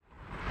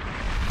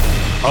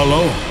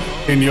Alone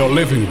in your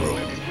living room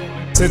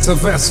sits a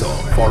vessel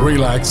for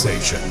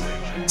relaxation.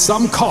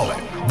 Some call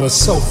it the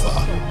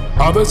sofa.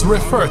 Others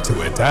refer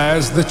to it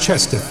as the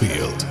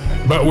Chesterfield.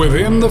 But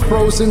within the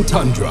frozen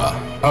tundra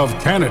of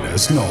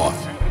Canada's north,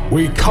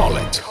 we call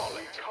it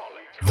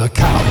the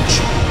couch.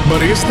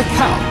 But is the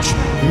couch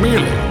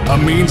merely a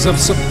means of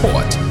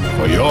support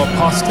for your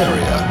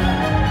posterior?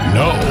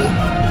 No.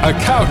 A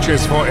couch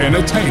is for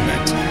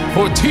entertainment,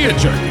 for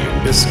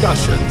tear-jerking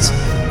discussions,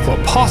 for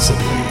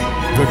possibly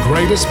the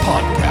greatest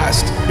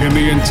podcast in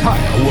the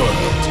entire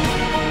world.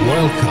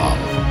 Welcome,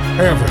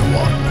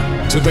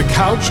 everyone, to the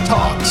Couch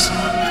Talks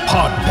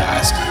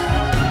podcast.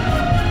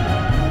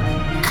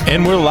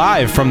 And we're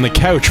live from the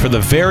couch for the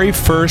very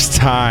first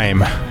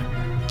time.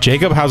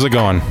 Jacob, how's it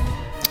going?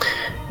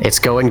 It's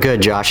going good,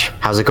 Josh.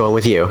 How's it going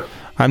with you?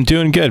 I'm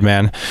doing good,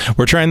 man.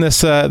 We're trying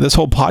this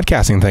whole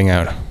podcasting thing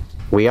out.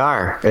 We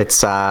are.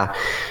 It's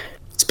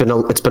been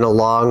a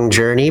long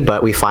journey,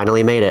 but we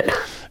finally made it.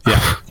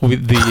 Yeah,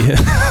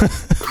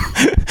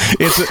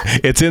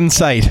 it's in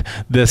sight.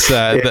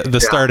 The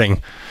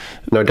starting.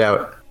 No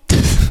doubt.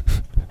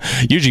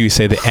 Usually you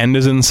say the end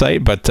is in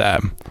sight, but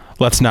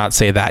let's not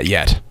say that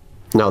yet.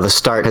 No, the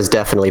start has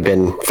definitely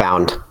been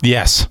found.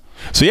 Yes.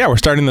 So yeah, we're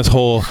starting this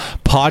whole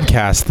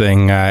podcast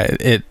thing.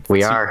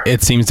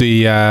 It seems to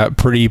be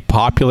pretty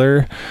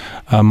popular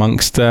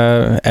amongst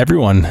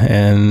everyone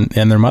and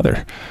their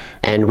mother.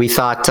 And we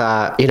thought,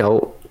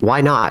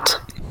 why not?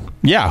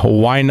 Yeah,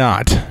 why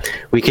not?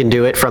 We can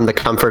do it from the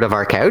comfort of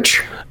our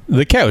couch.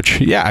 The couch,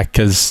 yeah,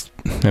 because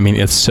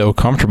it's so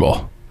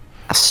comfortable.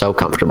 So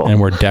comfortable. And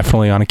we're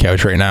definitely on a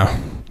couch right now.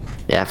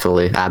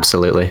 Definitely,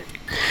 absolutely.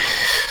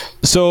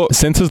 So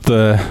since it's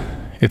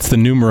the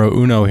numero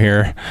uno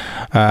here,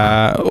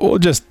 we'll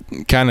just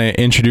kind of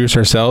introduce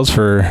ourselves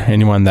for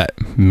anyone that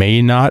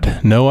may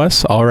not know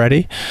us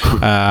already.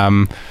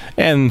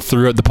 And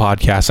throughout the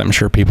podcast, I'm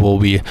sure people will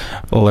be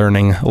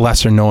learning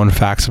lesser known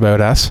facts about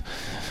us.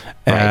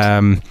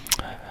 Right.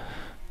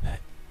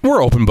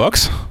 We're open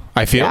books,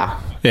 I feel.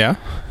 Yeah.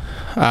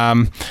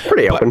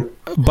 Pretty open.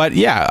 But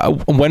yeah,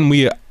 when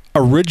we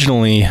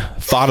originally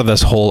thought of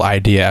this whole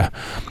idea,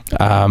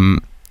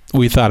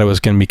 we thought it was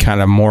going to be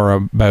kind of more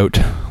about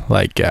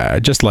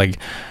just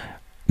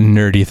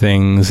nerdy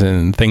things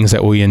and things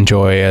that we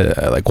enjoy,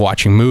 like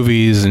watching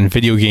movies and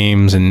video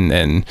games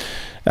and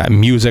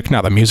music.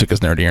 Not that music is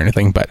nerdy or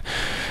anything, but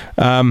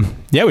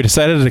we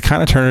decided to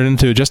kind of turn it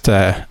into just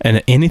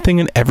an anything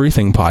and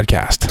everything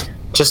podcast.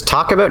 Just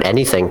talk about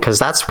anything, because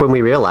that's when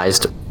we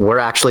realized we're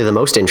actually the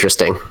most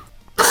interesting.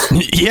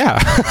 Yeah.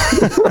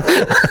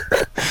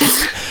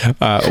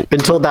 Been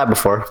told that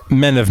before.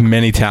 Men of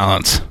many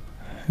talents.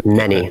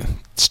 Many.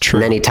 It's true.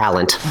 Many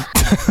talent.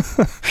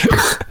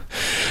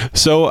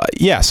 So,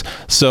 yes.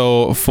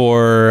 So,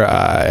 for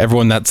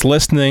everyone that's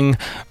listening,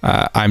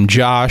 I'm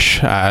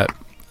Josh. My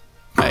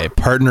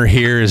partner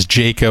here is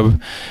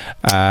Jacob.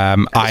 I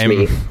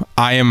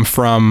am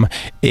from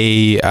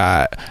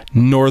a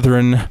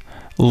northern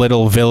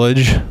little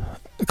village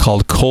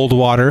called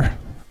Coldwater.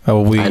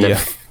 We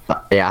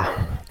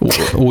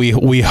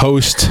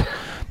host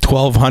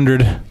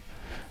 1,200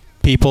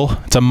 people.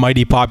 It's a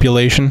mighty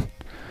population.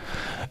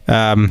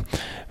 No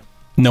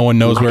one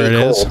knows where it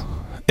is.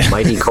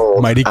 Mighty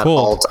cold. Mighty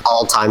cold.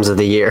 All times of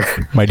the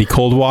year. Mighty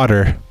cold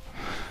water.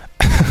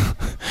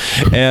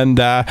 And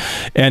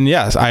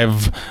yes,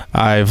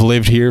 I've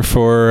lived here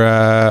for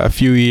a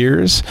few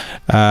years.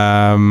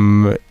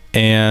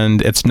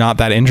 And it's not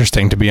that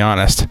interesting, to be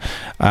honest.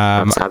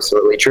 That's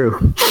absolutely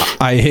true.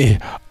 I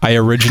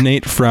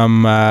originate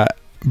from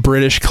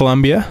British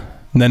Columbia,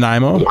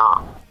 Nanaimo.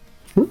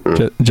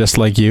 Yeah. Just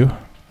like you.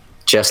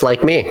 Just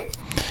like me.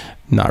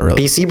 Not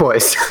really. BC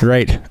boys.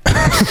 Right.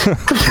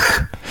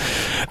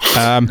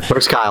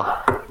 Where's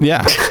Kyle?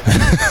 Yeah.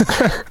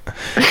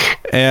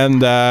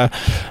 And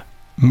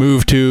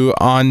moved to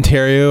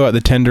Ontario at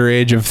the tender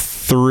age of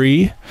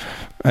 3.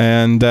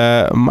 And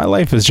my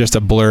life is just a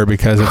blur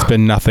because it's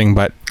been nothing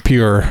but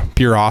pure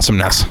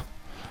awesomeness.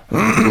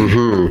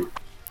 Mm-hmm.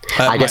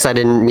 I guess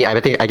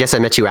I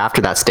met you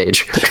after that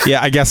stage.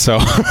 Yeah, I guess so.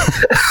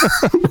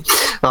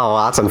 Oh,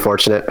 well, that's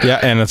unfortunate. Yeah,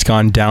 and it's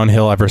gone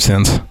downhill ever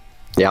since.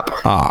 Yep.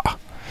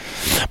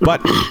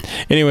 But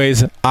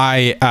anyways,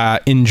 I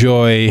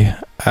enjoy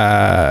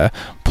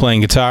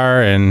playing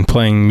guitar and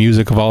playing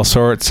music of all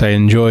sorts. I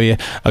enjoy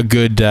a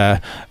good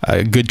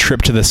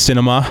trip to the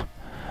cinema.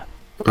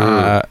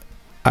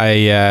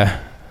 I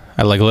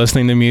like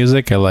listening to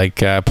music. I like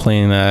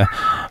playing a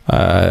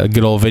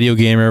good old video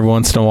game every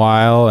once in a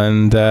while,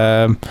 and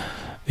I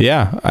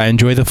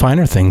enjoy the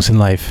finer things in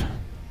life.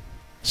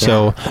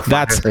 So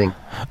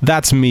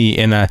that's me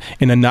in a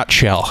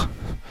nutshell.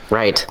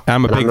 Right.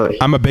 I'm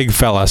a big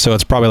fella, so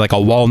it's probably like a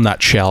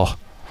walnut shell.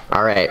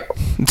 All right.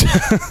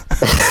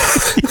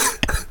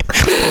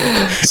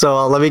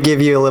 So let me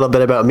give you a little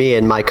bit about me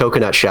and my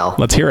coconut shell.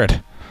 Let's hear it.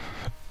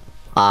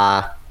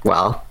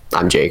 Well,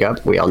 I'm Jacob.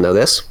 We all know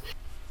this.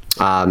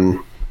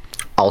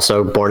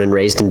 Also born and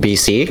raised in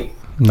BC.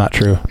 Not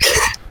true.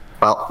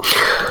 Well,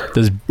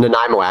 Does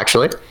Nanaimo,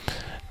 actually.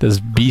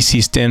 Does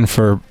BC stand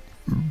for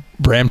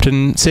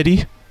Brampton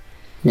City?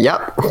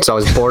 Yep. So I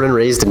was born and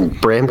raised in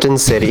Brampton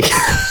City.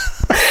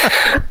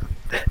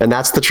 And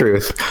that's the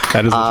truth.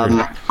 That is the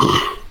truth.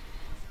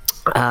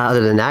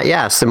 Other than that,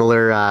 yeah,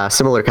 similar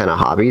kind of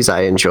hobbies.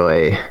 I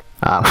enjoy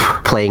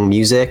playing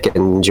music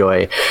and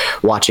enjoy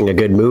watching a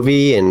good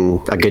movie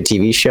and a good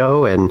TV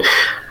show and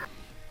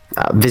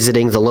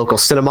visiting the local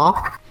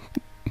cinema.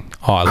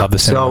 Oh, I love the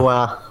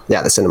cinema. So,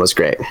 yeah, the cinema's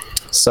great.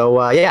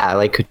 So, yeah,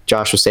 like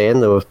Josh was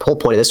saying, the whole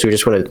point of this,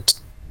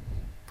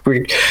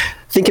 we're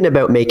thinking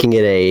about making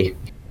it a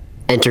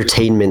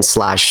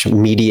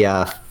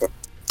entertainment/media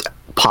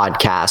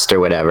podcast or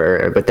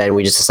whatever, but then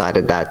we just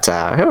decided that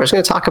we're just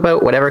going to talk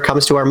about whatever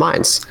comes to our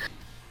minds.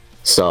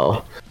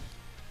 So,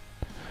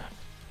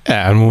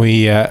 and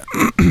we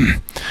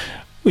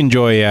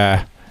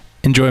enjoy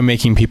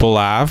making people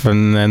laugh,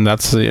 and then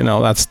that's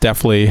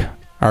definitely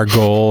our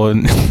goal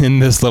in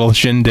this little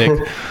shindig.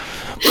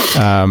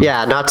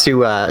 Yeah, not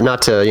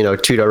to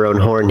toot our own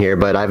horn here,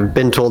 but I've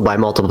been told by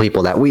multiple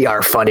people that we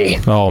are funny.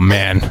 Oh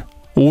man,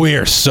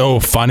 we're so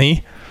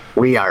funny.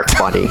 We are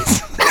funny.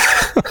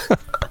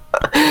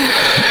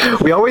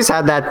 We always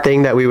had that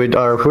thing that we would,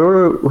 I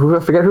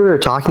forget who we were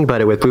talking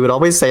about it with. We would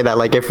always say that,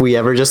 like, if we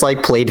ever just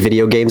like played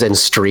video games and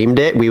streamed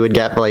it, we would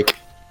get like,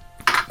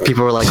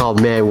 people were like, oh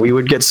man, we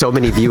would get so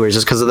many viewers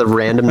just because of the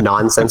random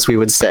nonsense we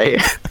would say.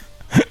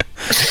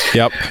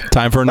 Yep.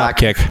 Time for a nut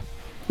kick.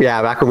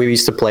 Yeah, back when we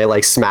used to play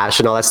like Smash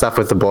and all that stuff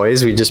with the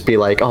boys, we'd just be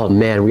like, "Oh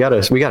man, we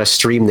gotta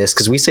stream this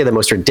because we say the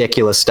most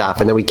ridiculous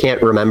stuff, and then we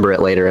can't remember it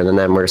later, and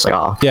then we're just like,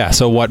 oh." Yeah.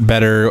 So what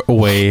better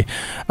way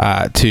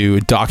to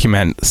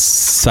document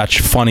such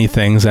funny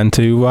things than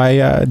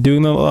to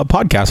doing a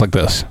podcast like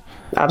this?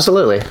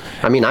 Absolutely.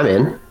 I mean, I'm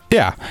in.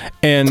 Yeah,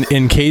 and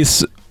in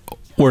case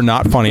we're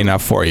not funny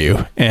enough for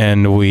you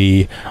and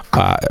we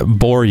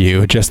bore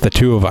you, just the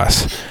two of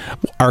us,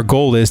 our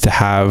goal is to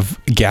have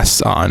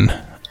guests on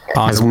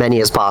as many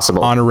as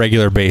possible on a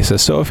regular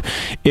basis. So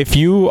if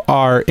you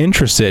are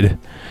interested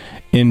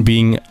in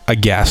being a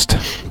guest,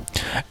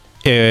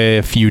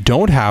 if you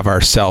don't have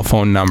our cell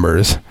phone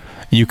numbers,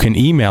 you can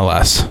email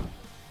us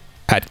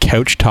at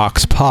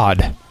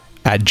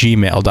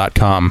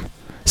couchtalkspod@gmail.com.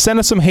 Send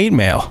us some hate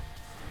mail.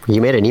 You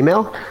made an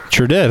email?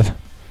 Sure did.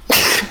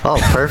 Oh,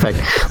 perfect.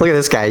 Look at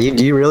this guy.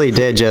 You really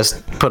did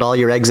just put all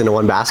your eggs into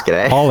one basket,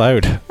 eh? All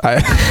out.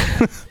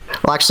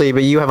 Well, actually,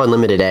 but you have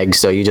unlimited eggs,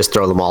 so you just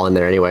throw them all in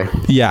there anyway.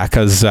 Yeah,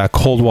 because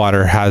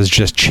Coldwater has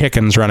just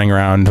chickens running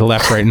around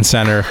left, right, and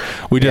center.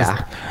 They're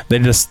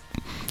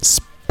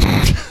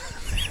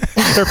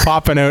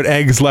popping out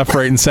eggs left,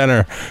 right, and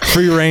center.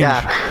 Free range.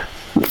 Yeah,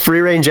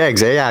 free range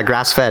eggs. Eh? Yeah,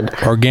 grass fed.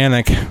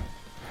 Organic.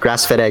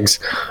 Grass fed eggs.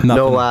 Nothing.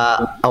 No,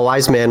 a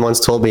wise man once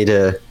told me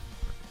to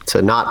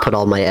not put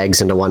all my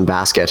eggs into one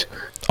basket.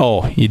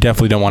 Oh, you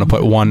definitely don't want to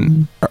put what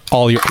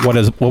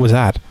was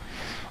that?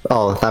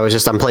 Oh, that was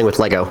just, I'm playing with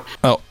Lego.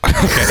 Oh,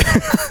 okay.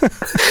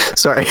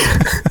 Sorry.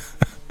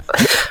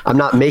 I'm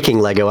not making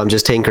Lego, I'm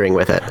just tinkering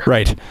with it.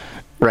 Right.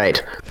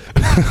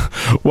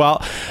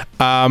 Well,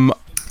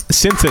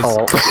 since it's...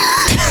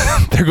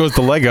 There goes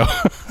the Lego.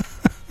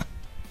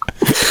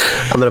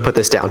 I'm going to put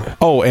this down.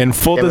 Oh, and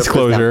full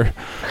disclosure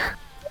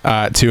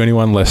to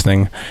anyone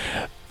listening,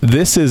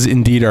 this is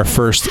indeed our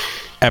first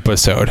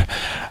episode.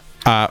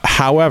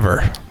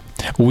 However,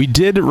 we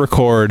did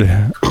record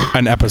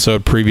an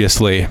episode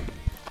previously,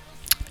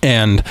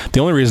 and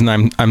the only reason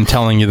I'm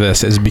telling you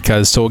this is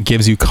because so it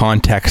gives you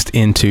context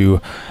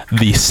into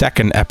the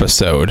second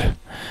episode.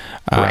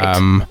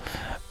 Right.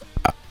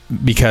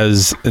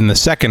 Because in the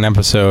second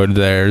episode,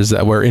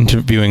 we're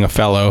interviewing a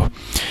fellow,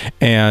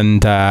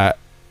 and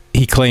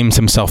he claims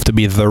himself to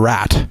be the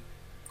Rat.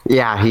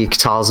 Yeah, he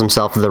calls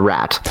himself the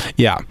Rat.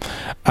 Yeah.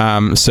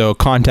 So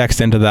context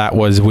into that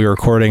was we were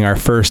recording our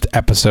first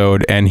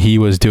episode, and he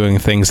was doing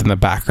things in the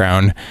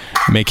background,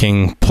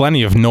 making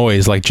plenty of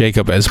noise like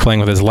Jacob is, playing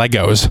with his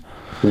Legos.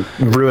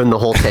 Ruin the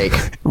whole take.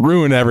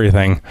 Ruin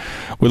everything.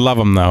 We love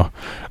him though.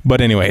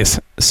 But anyways,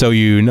 so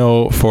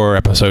for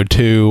episode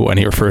 2, when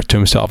he refers to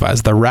himself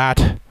as the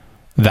Rat,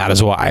 that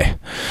is why.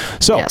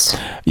 So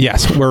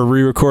yes, we're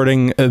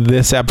re-recording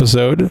this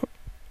episode,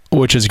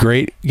 which is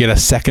great. Get a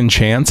second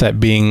chance at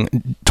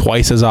being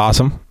twice as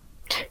awesome.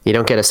 You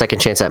don't get a second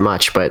chance at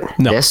much, but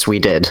This we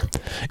did.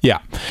 Yeah.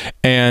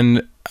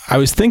 And I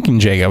was thinking,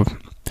 Jacob,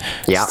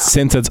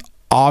 since it's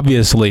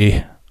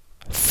obviously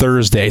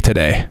Thursday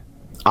today,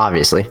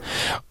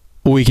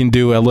 we can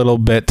do a little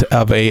bit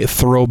of a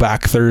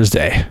Throwback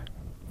Thursday.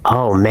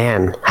 Oh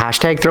man,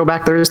 hashtag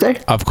Throwback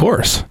Thursday? Of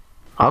course.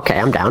 Okay,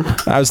 I'm down.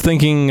 I was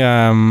thinking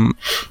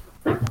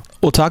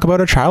we'll talk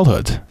about our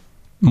childhood.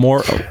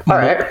 More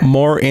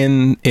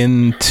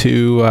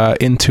into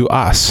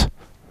us,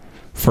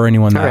 for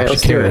anyone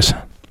that's curious.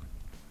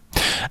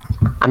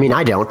 I mean,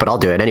 I don't, but I'll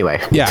do it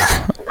anyway.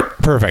 Yeah,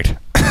 perfect.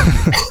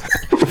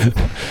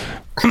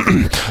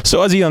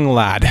 So as a young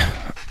lad,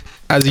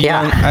 I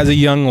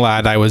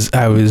was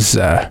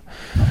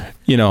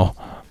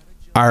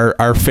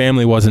our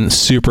family wasn't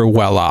super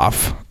well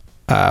off,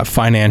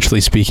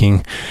 financially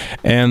speaking,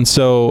 and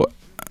so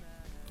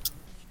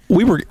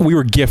we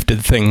were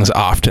gifted things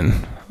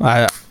often.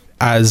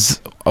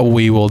 as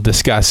we will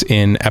discuss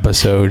in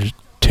episode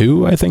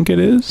 2, I think it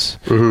is.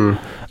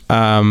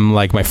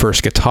 Like my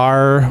first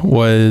guitar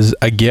was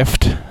a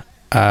gift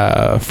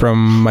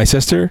from my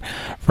sister,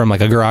 from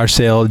like a garage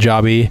sale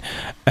jobby.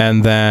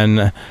 And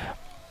then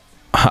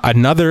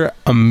another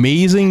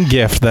amazing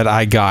gift that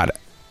I got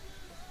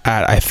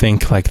at, I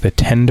think, like the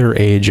tender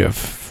age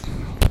of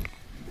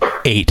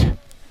 8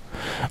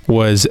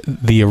 was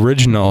the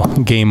original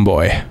Game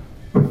Boy.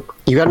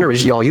 You got an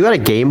original? You got a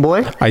Game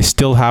Boy? I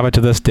still have it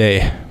to this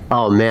day.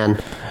 Oh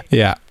man.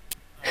 Yeah.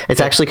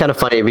 It's actually kind of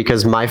funny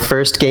because my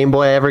first Game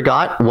Boy I ever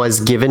got was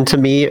given to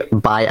me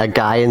by a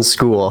guy in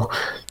school.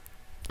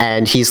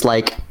 And he's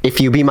like, if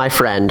you be my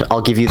friend,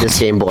 I'll give you this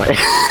Game Boy.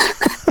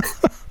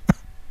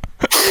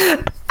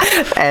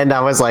 And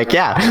I was like,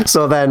 yeah.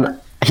 So then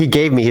he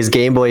gave me his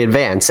Game Boy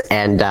Advance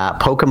and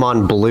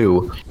Pokemon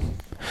Blue.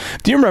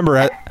 Do you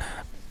remember,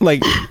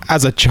 like,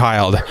 as a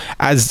child,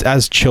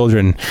 as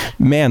children,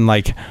 man,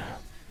 like,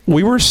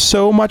 we were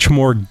so much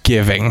more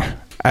giving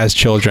as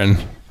children.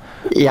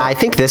 Yeah, I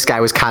think this guy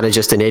was kind of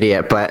just an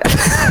idiot, but...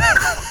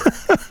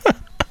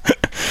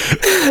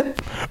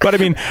 But I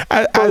mean...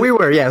 we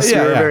were, yes.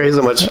 Yeah, we were very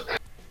so much...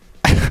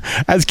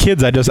 As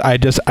kids,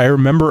 I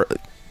remember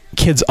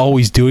kids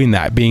always doing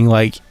that, being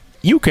like,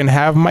 you can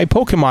have my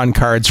Pokemon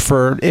cards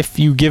for if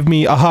you give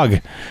me a hug.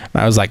 And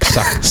I was like,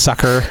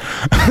 sucker.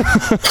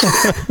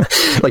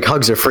 Like,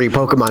 hugs are free.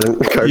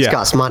 Pokemon cards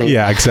cost money.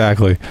 Yeah,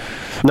 exactly.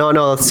 No,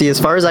 let's see.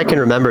 As far as I can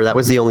remember, that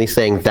was the only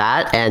thing.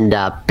 That and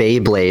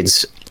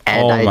Beyblades.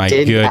 And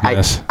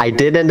goodness. I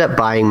did end up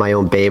buying my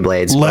own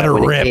Beyblades. Let her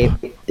rip.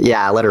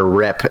 Let her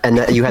rip.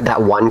 And you had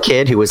that one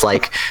kid who was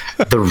like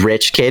the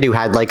rich kid who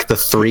had like the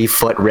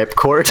 3-foot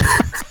ripcord.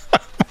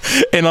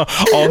 And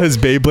all his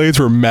Beyblades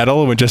were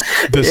metal and would just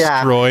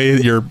destroy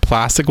your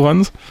plastic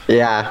ones.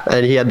 Yeah,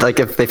 and he had like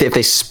if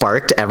they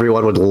sparked,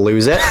 everyone would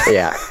lose it.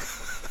 Yeah.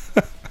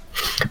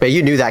 But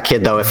you knew that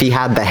kid though. If he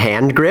had the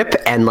hand grip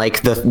and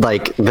like the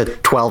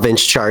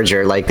 12-inch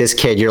charger, like this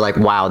kid, you're like,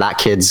 wow, that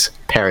kid's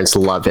parents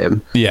love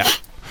him. Yeah.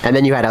 And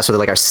then you had us with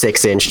like our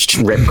 6-inch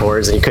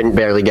ripcords, and you couldn't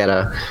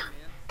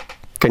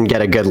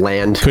get a good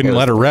land. Couldn't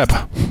let her rip.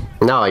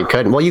 No, you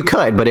couldn't. Well, you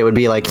could, but it would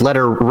be like let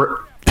her,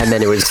 and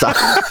then it would stop.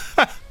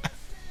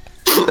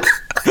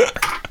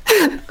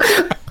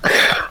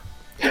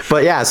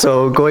 But yeah,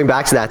 so going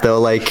back to that though,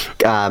 like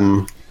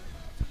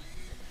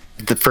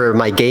for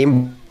my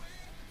game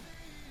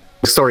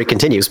story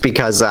continues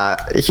because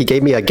he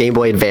gave me a Game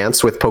Boy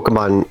Advance with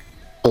Pokemon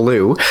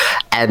Blue,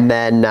 and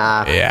then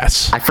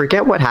yes, I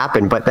forget what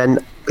happened, but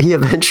then he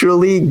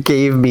eventually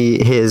gave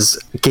me his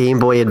Game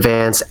Boy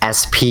Advance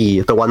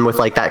SP, the one with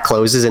like that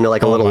closes into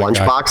like a little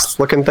lunchbox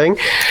looking thing.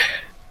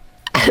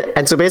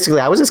 And so basically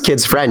I was this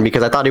kid's friend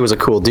because I thought he was a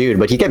cool dude,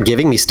 but he kept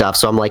giving me stuff,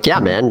 so I'm like, yeah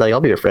man, like I'll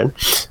be your friend.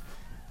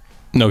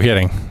 No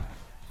kidding.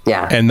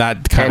 Yeah. And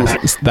that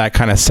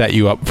kind of set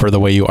you up for the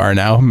way you are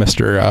now,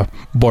 Mr.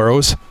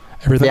 Borrows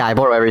everything. Yeah, I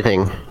borrow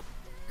everything.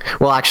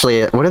 Well,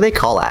 actually, what do they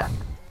call that?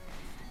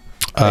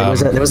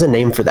 There was a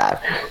name for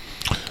that.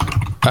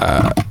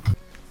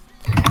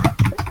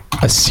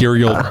 A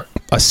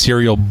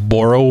serial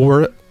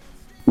borrower.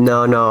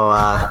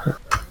 No.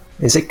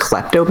 Is it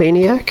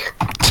kleptomaniac?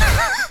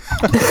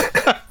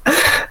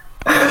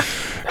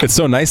 It's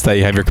so nice that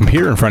you have your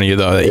computer in front of you,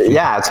 though.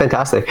 Yeah, it's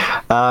fantastic.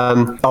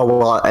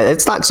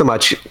 It's not so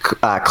much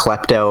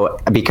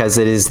klepto because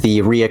it is the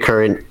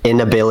reoccurrent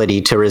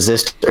inability to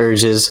resist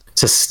urges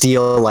to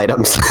steal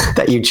items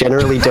that you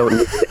generally don't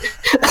need.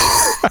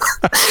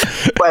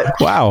 But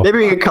wow, maybe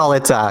we could call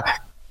it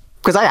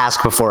because I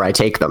ask before I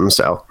take them.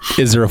 So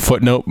is there a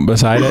footnote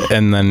beside it,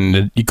 and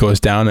then it goes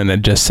down and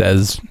it just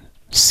says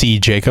 "C.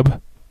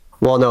 Jacob"?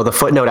 Well, no, the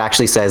footnote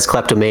actually says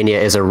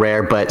kleptomania is a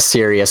rare but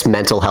serious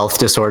mental health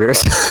disorder.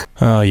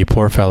 Oh, you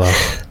poor fellow.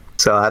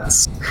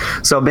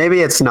 So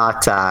maybe it's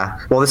not.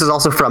 This is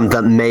also from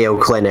the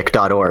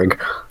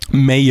MayoClinic.org.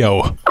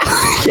 Mayo.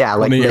 Yeah,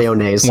 like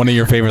mayonnaise. One of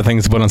your favorite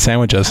things to put on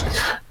sandwiches.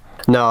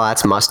 No,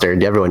 that's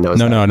mustard. Everyone knows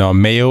that. No.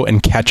 Mayo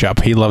and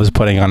ketchup. He loves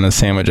putting on his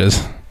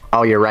sandwiches.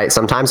 Oh, you're right.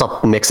 Sometimes I'll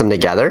mix them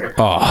together.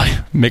 Oh,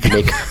 make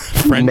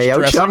French mayo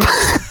dressing. Chup.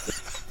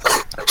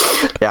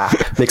 Yeah,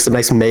 make some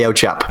nice mayo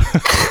chup.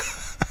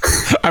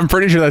 I'm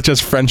pretty sure that's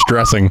just French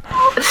dressing.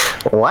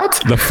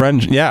 What? The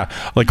French, yeah.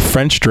 Like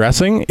French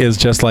dressing is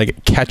just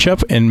like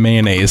ketchup and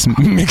mayonnaise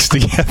mixed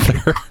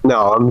together.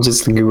 No, I'm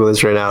just Google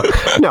this right now.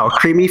 No,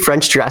 creamy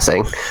French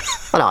dressing.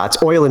 Oh, no,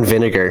 it's oil and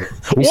vinegar.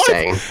 What?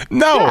 Saying.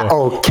 No. Yeah.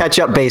 Oh,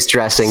 ketchup-based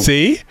dressing.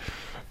 See?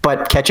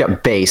 But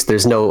ketchup-based.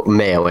 There's no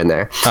mayo in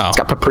there. Oh. It's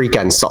got paprika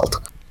and salt.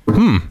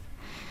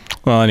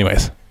 Well,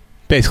 anyways.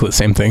 Basically the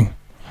same thing.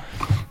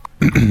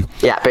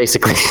 Yeah,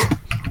 basically.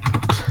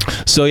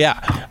 So,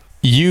 yeah.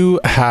 You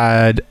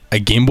had a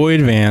Game Boy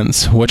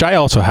Advance, which I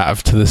also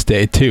have to this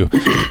day, too.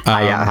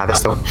 I have it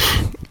still.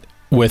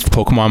 With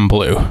Pokemon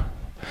Blue.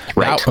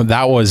 Right.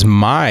 That was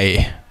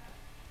my...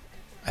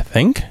 I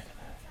think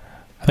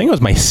it was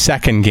my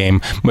second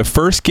game. My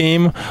first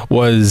game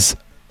was...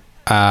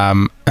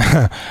 it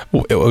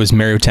was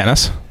Mario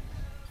Tennis.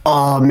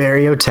 Oh,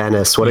 Mario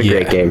Tennis. What a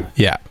great game.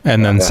 Yeah.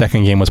 And then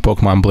second game was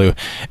Pokemon Blue.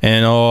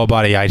 And oh,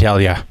 buddy, I tell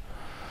ya,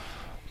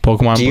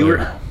 Pokemon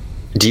Blue.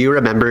 Do you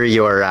remember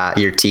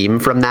your team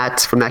from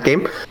that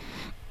game?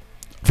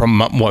 From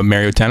what,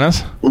 Mario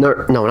Tennis?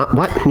 No, not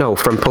what? No,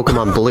 from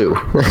Pokemon Blue.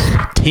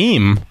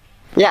 Team?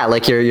 Yeah,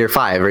 like your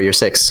 5 or your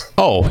 6.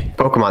 Oh.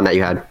 Pokemon that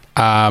you had.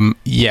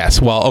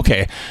 Yes. Well,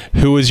 okay.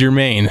 Who was your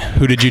main?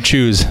 Who did you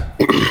choose?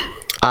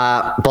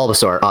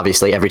 Bulbasaur,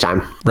 obviously, every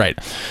time. Right.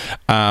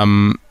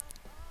 I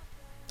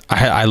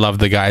love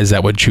the guys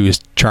that would choose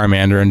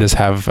Charmander and just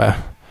have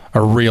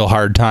a real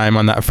hard time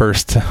on that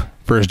first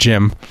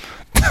gym.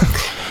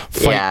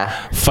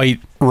 Fight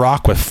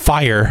rock with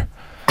fire.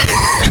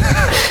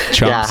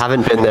 Yeah, I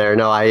haven't been there.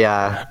 No,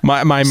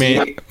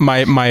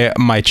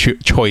 my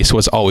choice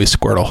was always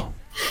Squirtle.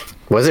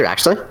 Was it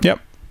actually? Yep.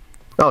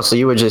 Oh, so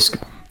you would just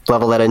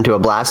level that into a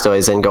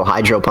Blastoise and go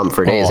Hydro Pump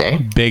for days, eh?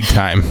 Big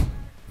time.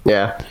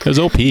 Yeah. It was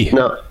OP.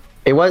 No,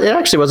 it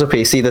actually was OP.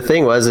 See, the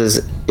thing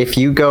is if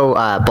you go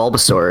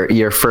Bulbasaur,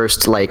 your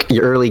first, like,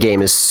 your early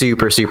game is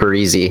super, super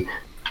easy,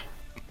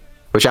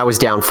 which I was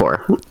down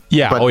for.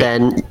 Yeah. But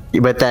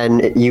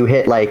then you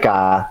hit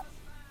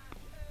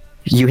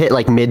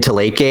like mid to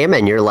late game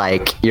and you're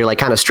like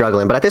kind of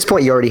struggling. But at this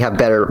point you already have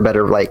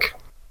better like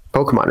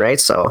Pokemon, right?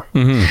 So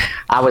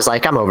I was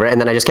like, I'm over it. And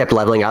then I just kept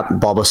leveling up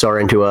Bulbasaur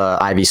into a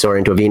Ivysaur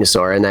into a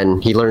Venusaur, and then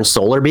he learned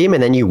Solar Beam,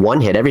 and then you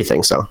one hit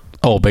everything. So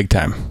big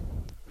time.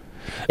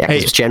 Yeah,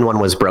 because Gen 1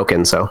 was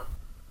broken. So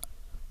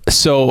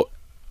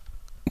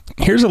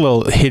here's a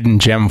little hidden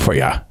gem for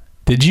you.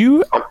 Did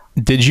you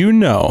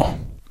know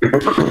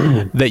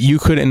that you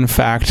could in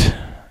fact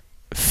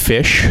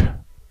fish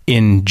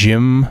in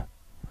gym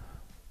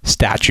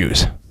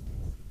statues?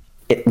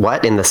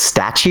 What, in the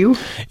statue?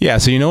 Yeah,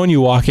 so when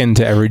you walk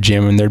into every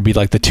gym and there'd be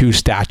like the 2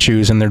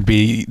 statues, and there'd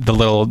be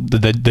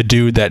the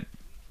dude that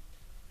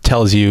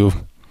tells you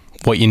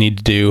what you need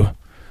to do.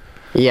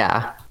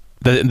 Yeah.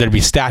 There'd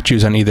be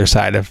statues on either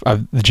side of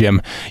the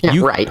gym. Yeah,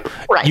 right.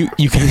 You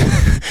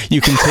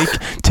can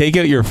take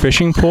out your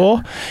fishing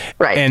pole,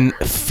 right, and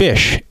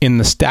fish in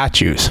the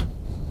statues.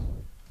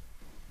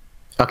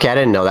 Okay, I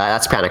didn't know that.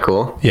 That's kind of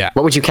cool. Yeah.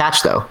 What would you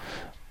catch though?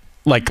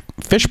 Like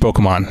fish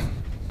Pokemon.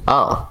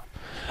 Oh.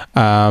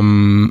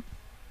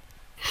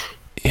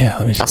 Yeah,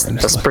 let me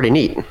that's pretty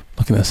neat.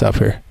 Looking this up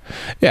here.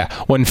 Yeah,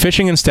 when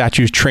fishing in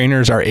statues,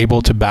 trainers are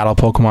able to battle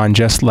Pokemon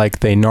just like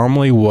they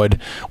normally would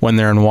when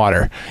they're in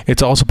water.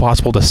 It's also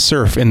possible to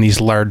surf in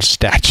these large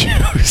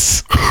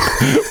statues,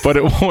 but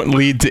it won't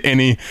lead to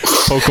any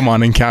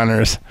Pokemon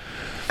encounters.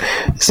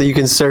 So you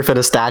can surf at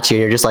a statue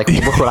and you're just like,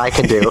 look what I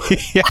can do.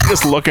 Yeah,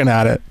 just looking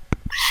at it.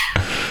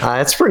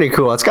 It's pretty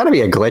cool. It's got to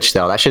be a glitch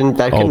though. That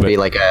couldn't be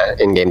like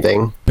a in-game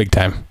thing. Big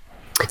time.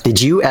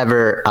 Did you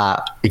ever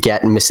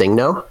get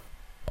Missingno?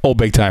 Oh,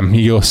 big time.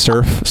 You go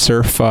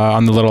surf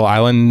on the little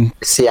island.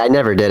 See, I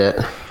never did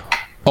it.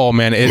 Oh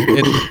man,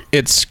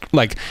 it's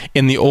like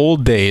in the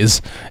old days,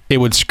 it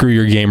would screw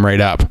your game right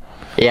up.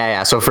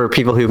 Yeah. So for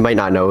people who might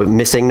not know,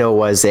 Missingno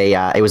was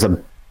it was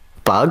a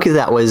bug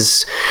that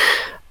was,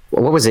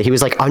 what was it? He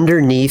was like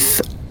underneath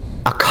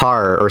a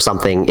car or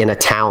something in a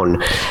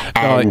town,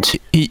 and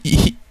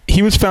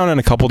he was found in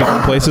a couple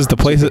different places. The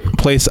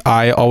place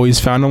I always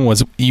found him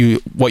was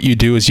what you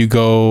do is you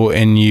go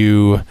and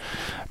you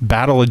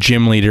battle a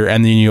gym leader,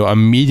 and then you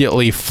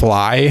immediately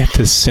fly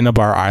to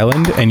Cinnabar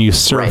Island and you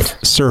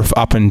surf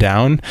up and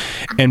down.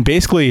 And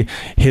basically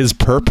his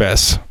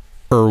purpose,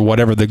 or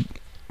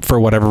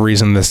for whatever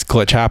reason this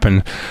glitch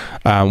happened,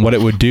 what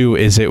it would do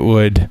is it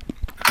would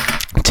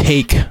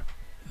take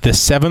the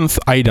 7th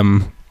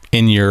item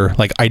in your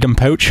like item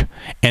pouch,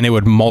 and it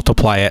would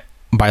multiply it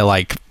by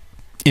like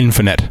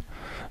infinite.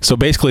 So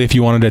basically if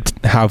you wanted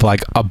to have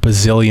like a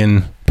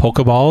bazillion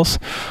Pokeballs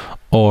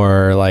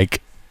or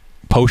like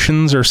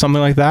potions or something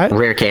like that,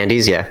 rare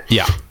candies, yeah,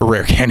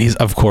 rare candies,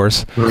 of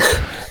course.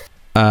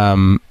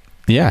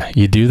 Yeah,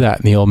 you do that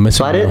in the old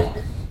Missingno.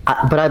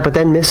 But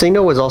then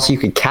Missingno was also, you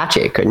could catch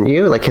it, couldn't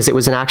you? Like, because it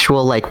was an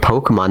actual like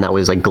Pokemon that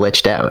was like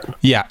glitched out.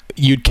 Yeah,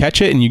 you'd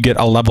catch it and you get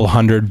a level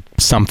 100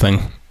 something.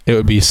 It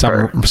would be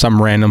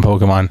some random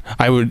Pokemon.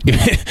 I would,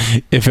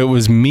 if it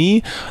was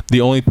me,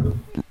 the only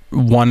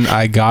one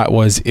I got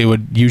was, it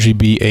would usually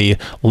be a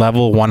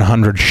level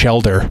 100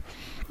 Shelter.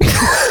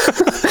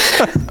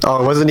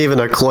 Oh, it wasn't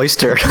even a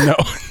Cloyster. No.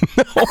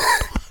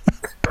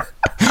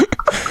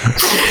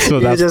 So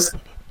that's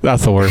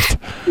the worst.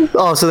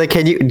 Oh, so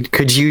can you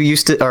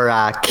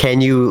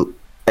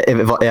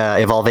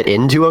evolve it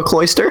into a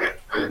Cloyster?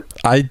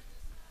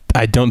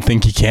 I don't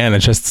think you can. It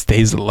just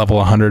stays at level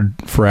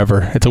 100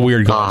 forever. It's a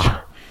weird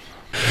glitch.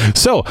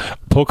 So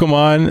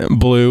Pokemon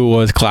Blue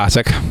was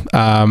classic.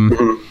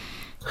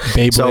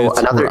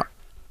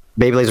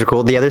 Beyblades are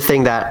cool. The other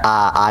thing that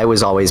I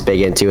was always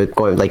big into,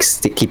 going like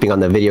keeping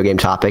on the video game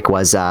topic,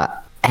 was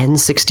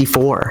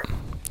N64.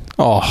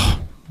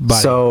 Oh,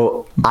 buddy.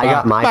 So I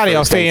got my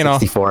first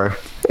N64.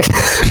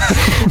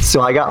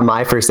 So I got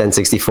my first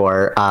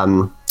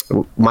N64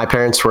 my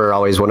parents were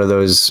always one of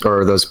those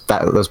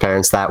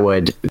parents that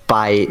would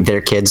buy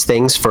their kids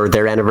things for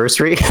their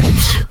anniversary.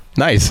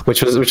 Nice.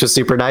 which was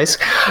super nice.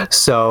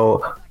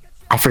 So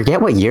I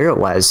forget what year it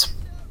was.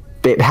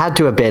 It had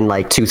to have been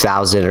like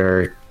 2000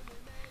 or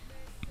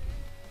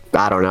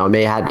I don't know. It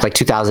may have had like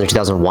 2000 or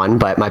 2001.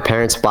 But my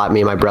parents bought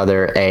me and my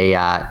brother a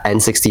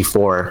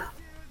N64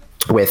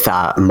 with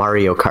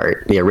Mario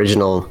Kart, the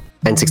original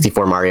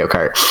N64 Mario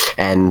Kart,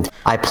 and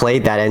I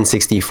played that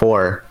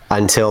N64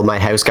 until my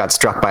house got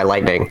struck by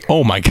lightning.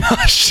 Oh my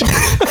gosh.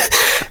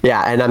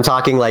 Yeah, and I'm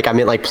talking like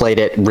played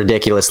it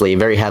ridiculously,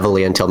 very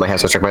heavily until my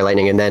house was struck by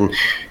lightning, and then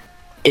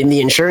in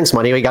the insurance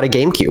money, we got a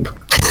GameCube.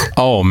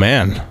 Oh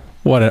man,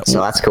 So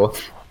that's cool.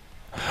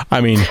 I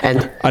mean,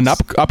 And an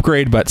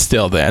upgrade, but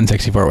still the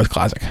N64 was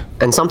classic.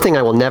 And something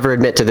I will never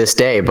admit to this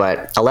day,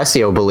 but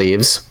Alessio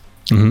believes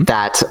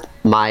that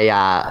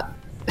my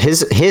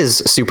his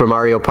Super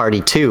Mario Party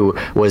 2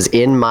 was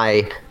in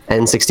my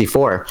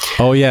N64.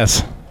 Oh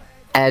yes.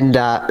 And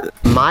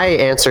my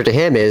answer to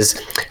him is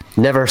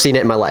never seen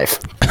it in my life.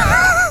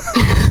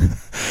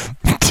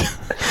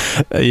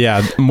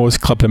 Yeah,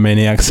 most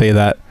kleptomaniacs say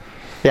that.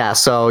 Yeah,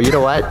 so you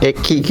know what?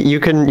 You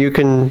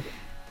can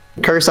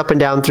curse up and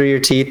down through your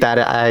teeth that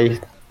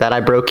I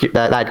broke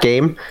that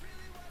game,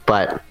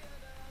 but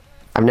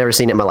I've never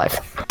seen it in my life.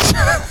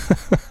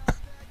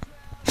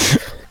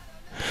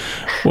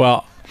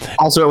 Well,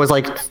 also, it was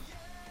like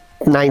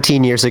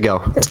 19 years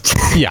ago.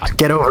 yeah.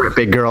 Get over it,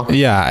 big girl.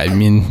 Yeah, I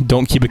mean,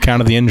 don't keep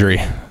account of the injury.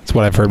 That's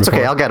what I've heard before.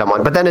 Okay, I'll get him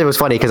one. But then it was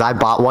funny because I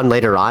bought one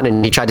later on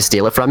and he tried to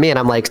steal it from me, and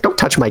I'm like, don't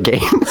touch my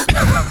game.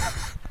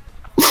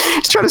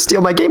 He's trying to steal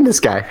my game, this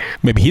guy.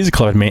 Maybe he's a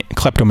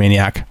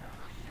kleptomaniac.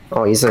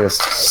 Oh, he's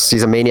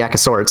a maniac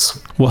of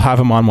sorts. We'll have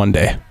him on one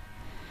day.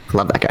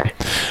 Love that guy.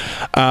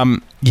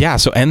 Yeah,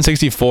 so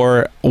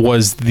N64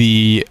 was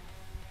the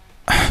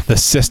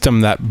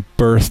system that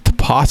birthed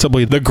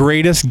possibly the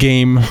greatest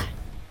game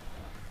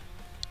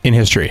in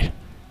history.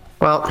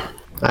 Well,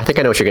 I think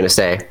I know what you're going to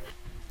say.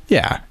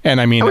 Yeah, and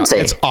I mean, I wouldn't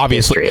say it's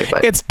obviously history,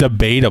 but- it's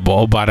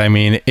debatable, but I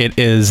mean, it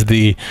is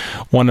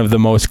one of the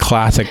most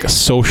classic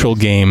social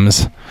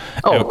games.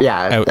 Oh,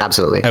 yeah,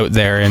 absolutely. Out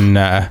there in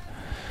the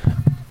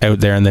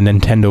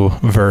Nintendo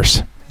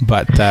verse,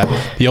 but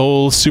the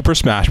old Super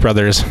Smash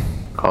Brothers.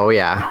 Oh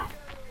yeah.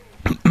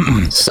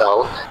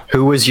 So,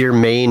 who was your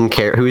main in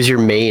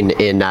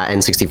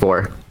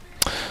N64?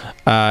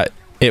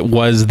 It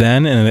was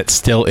then, and it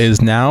still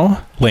is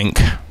now, Link.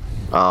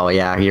 Oh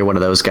yeah, you're one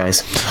of those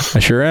guys. I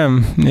sure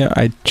am. Yeah,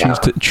 I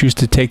choose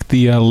to take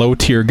the low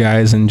tier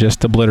guys and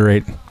just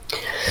obliterate.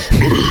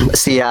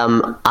 See,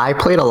 I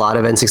played a lot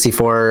of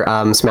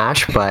N64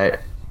 Smash, but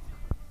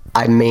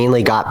I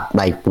mainly got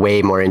like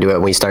way more into it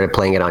when we started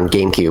playing it on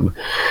GameCube.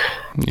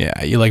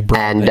 Yeah, you like.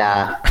 And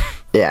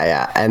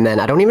yeah, and then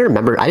I didn't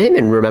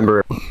even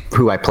remember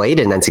who I played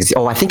in N64.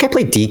 Oh, I think I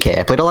played DK.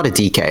 I played a lot of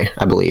DK,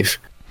 I believe.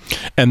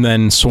 And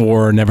then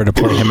swore never to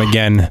play him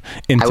again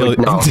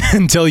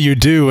until you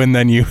do, and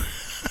then you.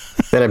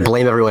 Then I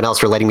blame everyone else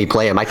for letting me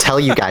play him. I tell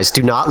you guys,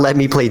 do not let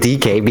me play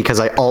DK because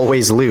I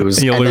always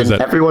lose. You'll lose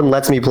it. Everyone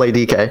lets me play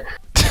DK.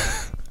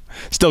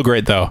 Still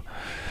great though.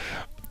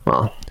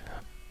 Well,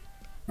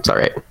 it's all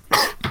right.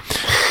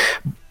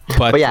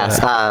 But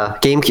yes,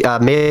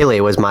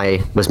 Melee was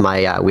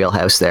my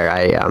wheelhouse there.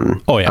 I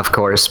of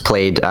course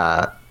played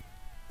a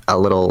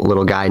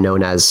little guy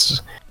known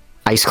as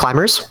Ice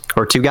Climbers,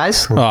 or two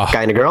guys,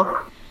 guy and a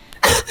girl.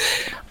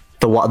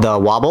 the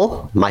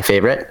Wobble, my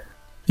favorite.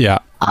 Yeah.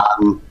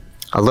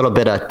 A little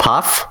bit of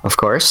Puff, of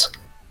course.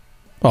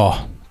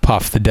 Oh,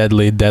 Puff, the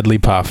deadly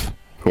Puff.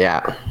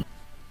 Yeah.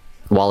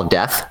 Wall of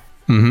Death.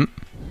 Mm-hmm.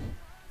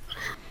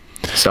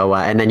 So,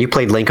 and then you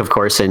played Link, of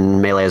course,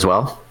 in Melee as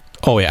well.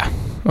 Oh yeah,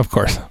 of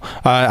course.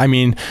 I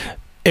mean,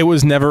 it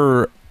was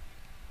never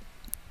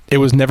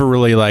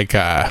really like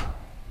a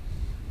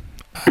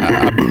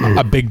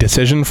big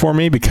decision for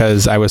me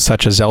because I was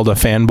such a Zelda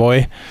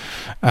fanboy.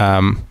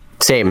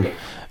 Same.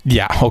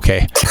 Yeah.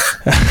 Okay.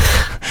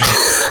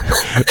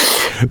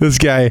 This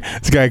guy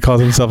calls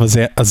himself a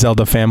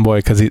Zelda fanboy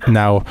because he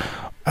now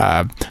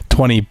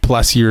 20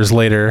 plus years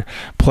later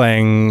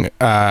playing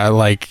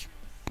like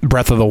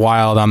Breath of the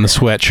Wild on the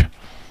Switch.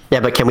 Yeah,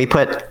 but can we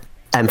put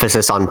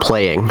emphasis on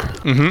playing?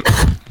 Mm-hmm.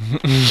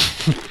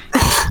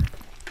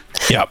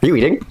 Yeah. Are you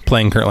eating?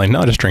 Playing currently.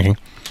 No, just drinking.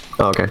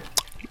 Oh, okay.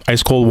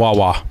 Ice cold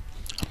Wawa.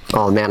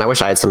 Oh man, I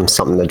wish I had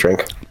something to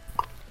drink.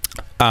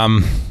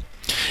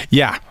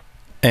 Yeah.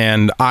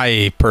 And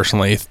I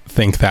personally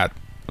think that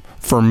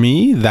for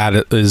me,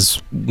 that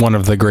is one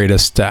of the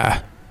greatest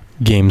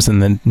games in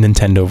the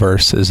Nintendo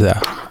verse is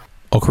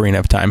Ocarina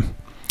of Time.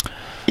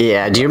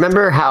 Yeah. Do you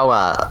remember how?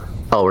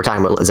 Oh, we're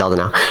talking about Zelda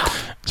now.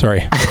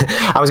 Sorry.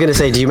 I was gonna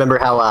say, do you remember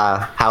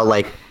how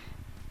like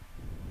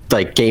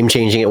game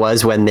changing it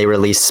was when they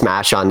released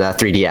Smash on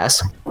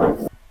 3DS?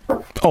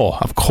 Oh,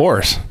 of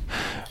course.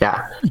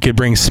 Yeah. You could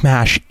bring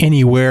Smash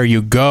anywhere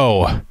you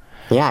go.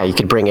 Yeah, you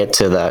could bring it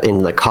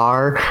in the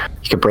car.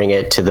 You could bring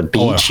it to the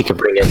beach. You could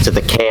bring it to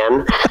the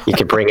can. You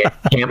could bring it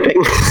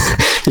camping.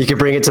 You could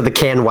bring it to the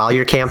can while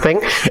you're camping.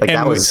 Like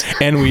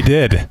and we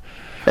did.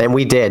 And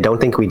we did.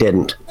 Don't think we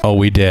didn't. Oh,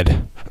 we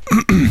did.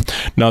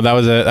 No, that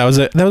was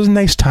a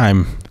nice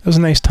time. That was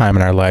a nice time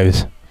in our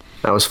lives.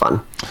 That was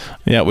fun.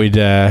 Yeah, we'd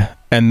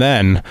and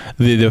then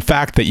the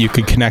fact that you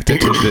could connect it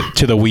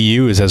to the Wii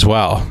U's as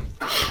well.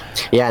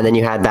 Yeah, and then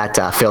you had that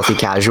filthy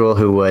casual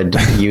who would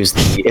use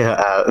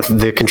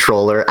the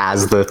controller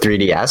as the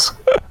 3DS.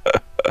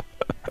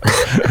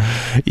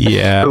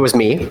 Yeah, it was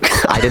me.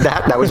 I did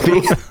that. That was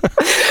me.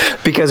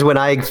 Because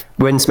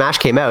when Smash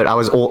came out,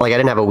 I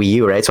didn't have a Wii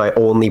U, right? So I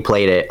only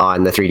played it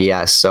on the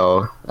 3DS.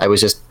 So it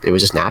was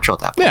just natural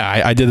at that point.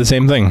 Yeah, I did the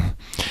same thing.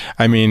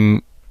 I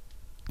mean,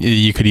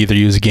 you could either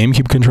use a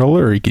GameCube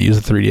controller or you could use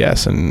a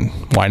 3DS, and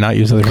why not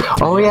use the 3DS?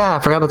 Oh yeah, I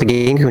forgot about the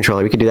GameCube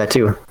controller. We could do that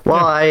too.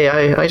 Well,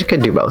 yeah. I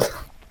could do both.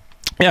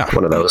 Yeah,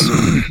 one of those.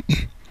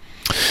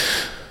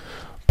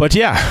 But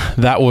yeah,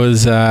 that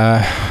was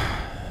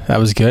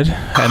good.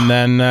 And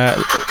then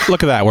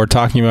look at that. We're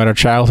talking about our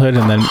childhood,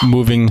 and then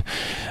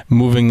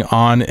moving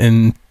on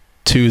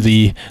into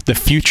the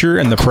future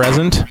and the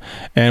present.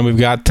 And we've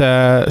got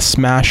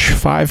Smash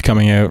 5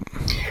 coming out.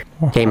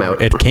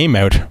 It came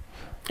out.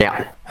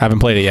 Yeah. Haven't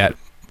played it yet,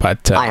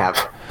 but I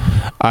have.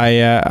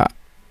 I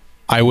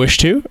wish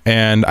to,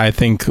 and I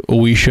think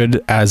we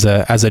should as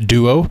a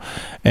duo,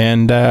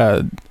 and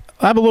have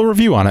a little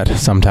review on it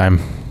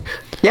sometime.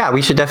 Yeah,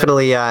 we should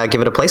definitely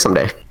give it a play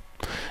someday.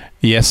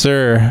 Yes,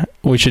 sir.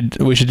 We should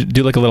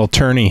do like a little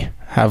tourney.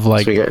 Have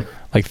like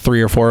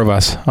 3 or 4 of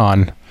us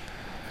on.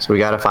 So we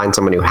got to find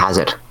someone who has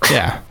it.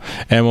 Yeah,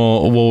 and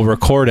we'll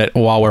record it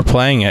while we're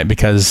playing it,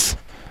 because,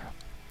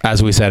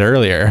 as we said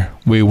earlier,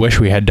 we wish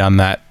we had done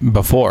that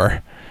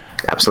before.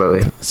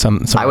 Absolutely.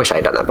 I wish I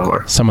had done that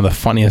before. Some of the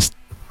funniest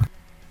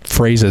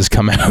phrases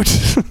come out.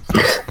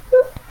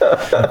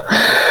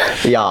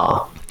 Yeah.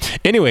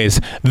 Anyways,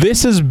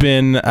 this has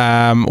been,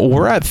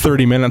 we're at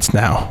 30 minutes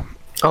now.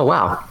 Oh,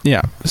 wow.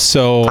 Yeah.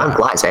 So time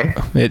flies, eh?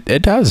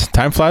 It does.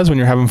 Time flies when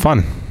you're having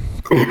fun.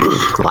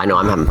 Well, I know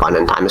I'm having fun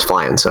and time is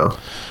flying, so.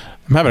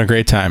 I'm having a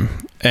great time.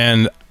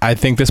 And I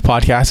think this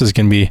podcast is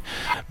going to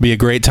be a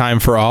great time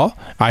for all.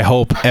 I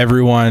hope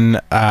everyone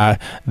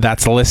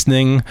that's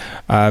listening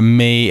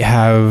may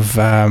have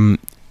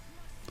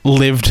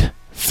lived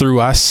through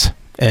us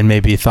and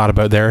maybe thought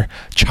about their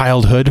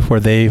childhood where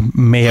they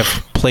may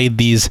have played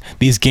these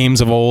games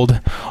of old,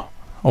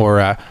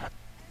 or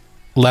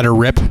let her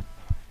rip.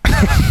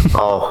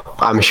 Oh,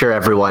 I'm sure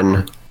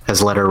everyone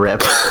has let her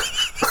rip.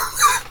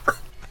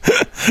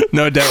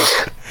 No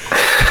doubt.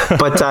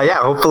 But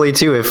yeah, hopefully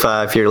too,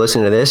 if you're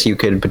listening to this, you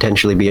could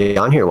potentially be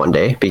on here one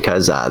day,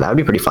 because that would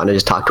be pretty fun to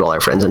just talk to all our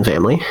friends and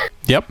family.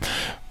 Yep.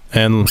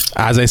 And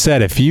as I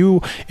said, if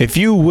you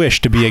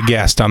wish to be a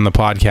guest on the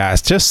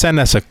podcast, just send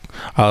us a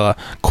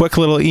quick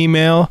little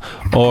email.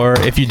 Or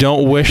if you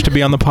don't wish to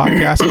be on the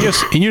podcast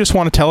and you just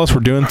want to tell us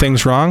we're doing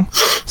things wrong,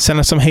 send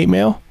us some hate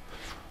mail.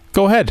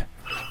 Go ahead.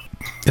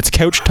 It's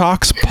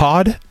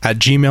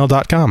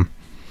couchtalkspod@gmail.com.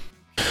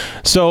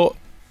 So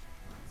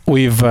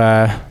we've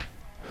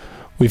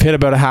hit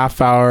about a half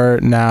hour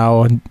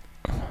now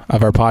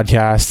of our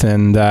podcast,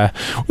 and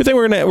we think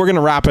we're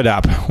gonna wrap it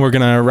up. We're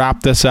gonna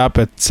wrap this up.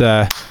 It's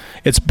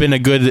been a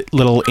good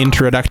little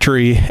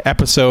introductory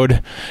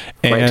episode,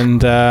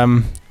 and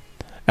I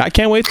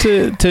can't wait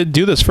to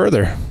do this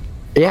further.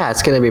 Yeah,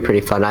 it's gonna be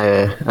pretty fun.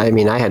 I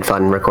mean, I had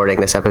fun recording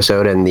this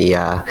episode and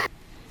the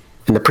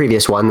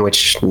previous one,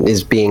 which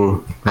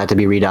had to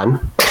be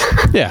redone.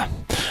 Yeah,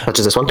 such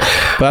as this one.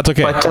 But that's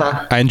okay.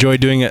 But I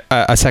enjoyed doing it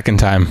a second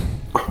time.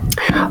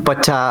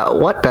 But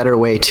what better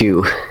way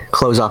to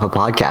close off a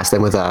podcast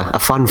than with a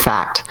fun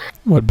fact?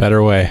 What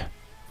better way?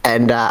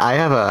 And I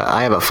have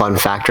a fun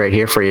fact right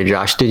here for you,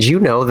 Josh. Did you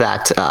know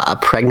that a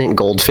pregnant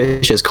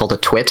goldfish is called a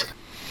twit?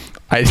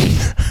 I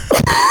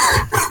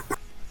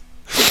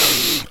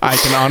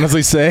can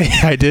honestly say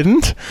I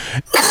didn't.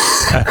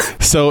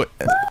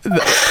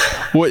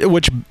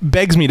 Which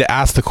begs me to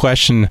ask the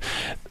question.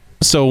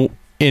 So,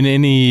 in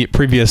any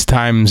previous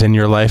times in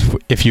your life,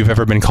 if you've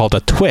ever been called a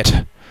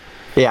twit?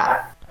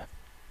 Yeah.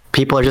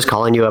 People are just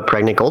calling you a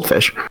pregnant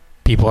goldfish.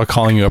 People are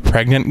calling you a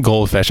pregnant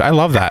goldfish. I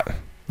love that.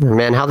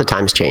 Man, how the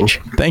times change.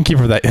 Thank you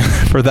for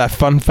that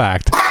fun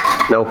fact.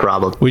 No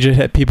problem. We should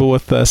hit people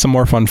with some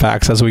more fun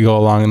facts as we go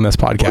along in this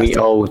podcast.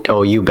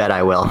 Oh, you bet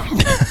I will.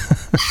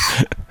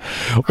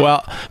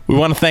 Well, we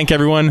want to thank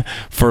everyone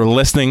for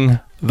listening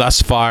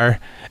thus far,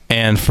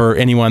 and for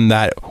anyone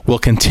that will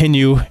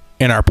continue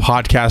in our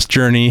podcast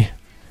journey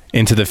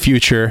into the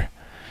future.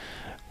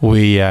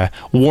 We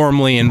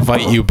warmly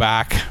invite you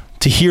back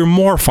to hear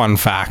more fun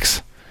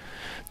facts,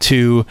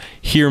 to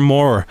hear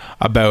more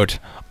about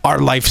our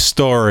life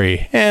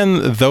story and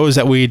those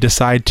that we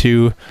decide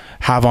to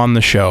have on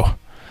the show.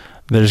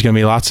 There's going to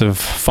be lots of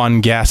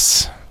fun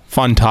guests,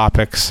 fun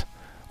topics.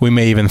 We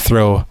may even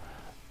throw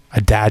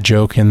a dad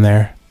joke in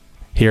there,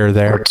 here or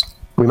there.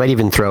 We might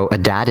even throw a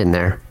dad in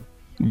there.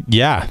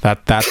 Yeah,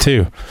 that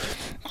too.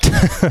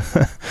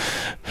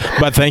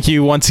 But thank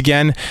you once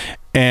again,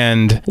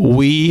 and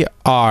we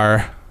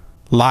are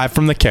live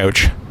from the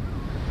couch,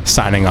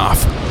 signing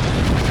off.